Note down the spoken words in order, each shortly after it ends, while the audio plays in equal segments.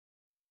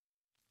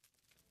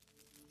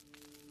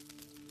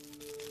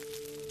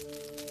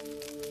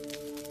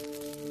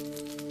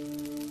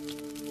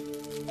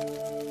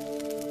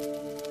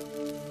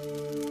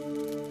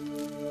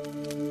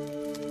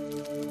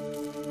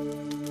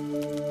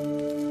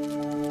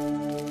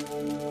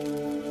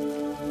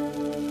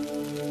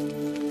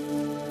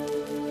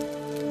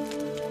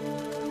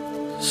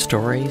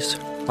Stories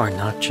are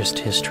not just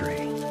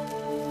history.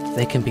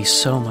 They can be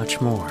so much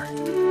more.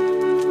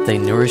 They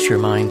nourish your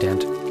mind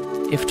and,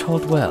 if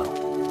told well,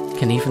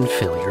 can even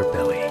fill your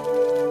belly.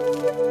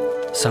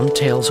 Some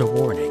tales are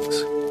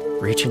warnings,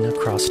 reaching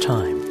across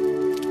time.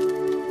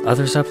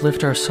 Others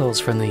uplift our souls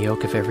from the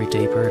yoke of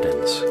everyday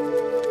burdens.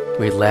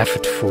 We laugh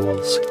at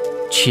fools,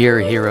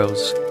 cheer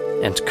heroes,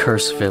 and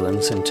curse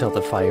villains until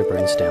the fire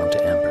burns down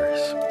to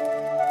embers.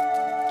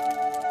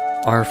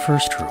 Our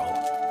first rule: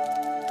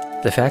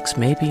 the facts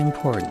may be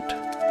important,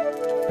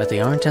 but they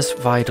aren't as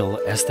vital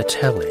as the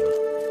telling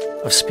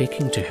of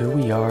speaking to who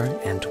we are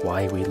and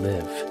why we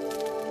live.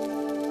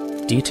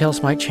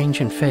 Details might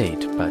change and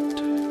fade, but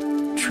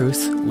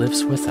truth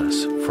lives with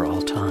us for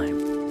all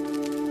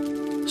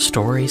time.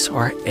 Stories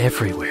are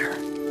everywhere.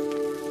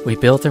 We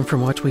build them from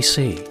what we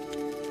see.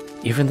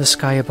 Even the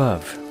sky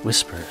above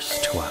whispers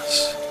to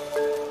us.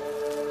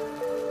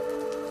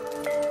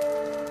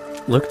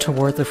 Look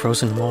toward the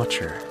frozen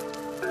watcher.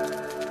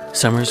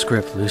 Summer's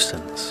grip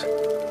loosens.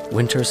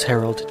 Winter's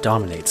herald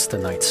dominates the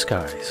night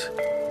skies.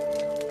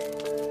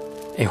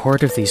 A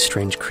horde of these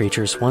strange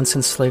creatures once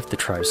enslaved the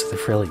tribes of the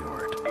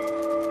Freljord.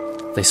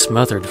 They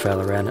smothered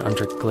Valoran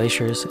under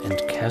glaciers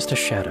and cast a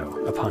shadow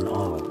upon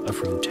all of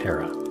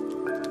Runeterra.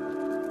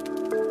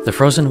 The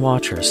frozen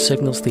watcher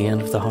signals the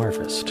end of the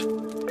harvest.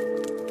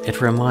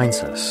 It reminds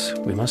us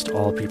we must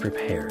all be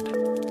prepared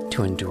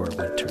to endure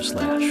winter's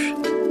lash.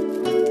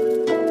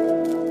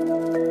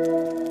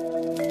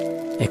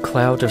 A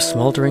cloud of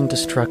smoldering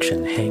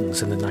destruction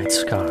hangs in the night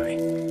sky.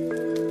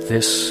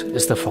 This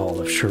is the fall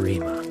of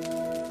Shurima.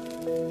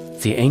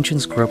 The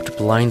ancients groped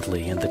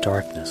blindly in the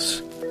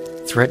darkness,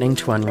 threatening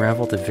to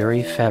unravel the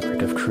very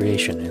fabric of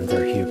creation in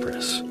their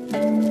hubris.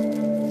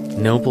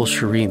 Noble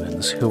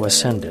Shurimans who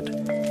ascended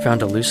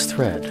found a loose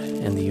thread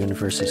in the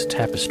universe's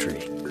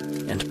tapestry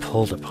and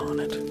pulled upon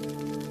it.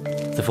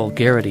 The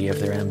vulgarity of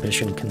their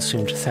ambition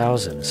consumed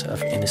thousands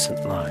of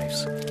innocent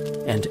lives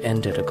and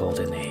ended a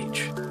golden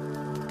age.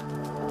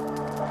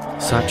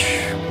 Such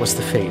was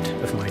the fate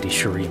of mighty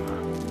Shurima,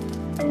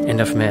 and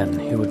of men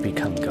who would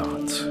become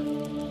gods.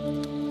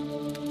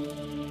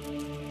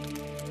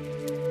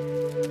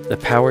 The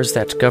powers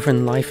that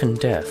govern life and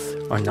death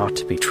are not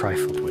to be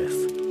trifled with.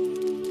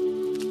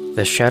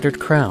 The shattered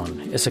crown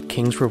is a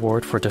king's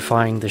reward for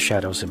defying the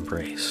shadow's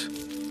embrace.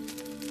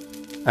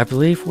 I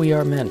believe we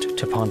are meant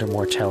to ponder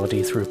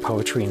mortality through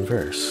poetry and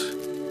verse,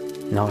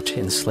 not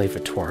enslave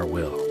it to our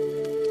will.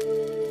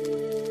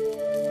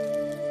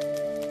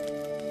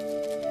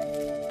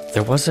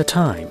 There was a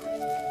time,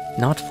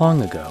 not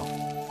long ago,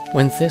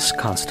 when this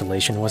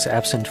constellation was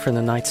absent from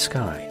the night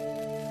sky.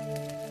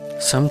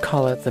 Some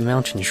call it the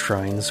mountain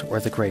shrines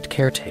or the great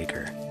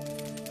caretaker.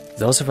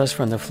 Those of us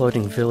from the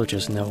floating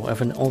villages know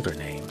of an older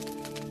name,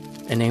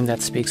 a name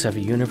that speaks of a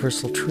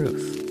universal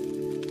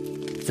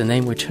truth, the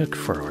name we took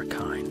for our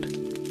kind: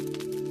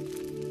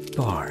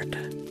 Bard.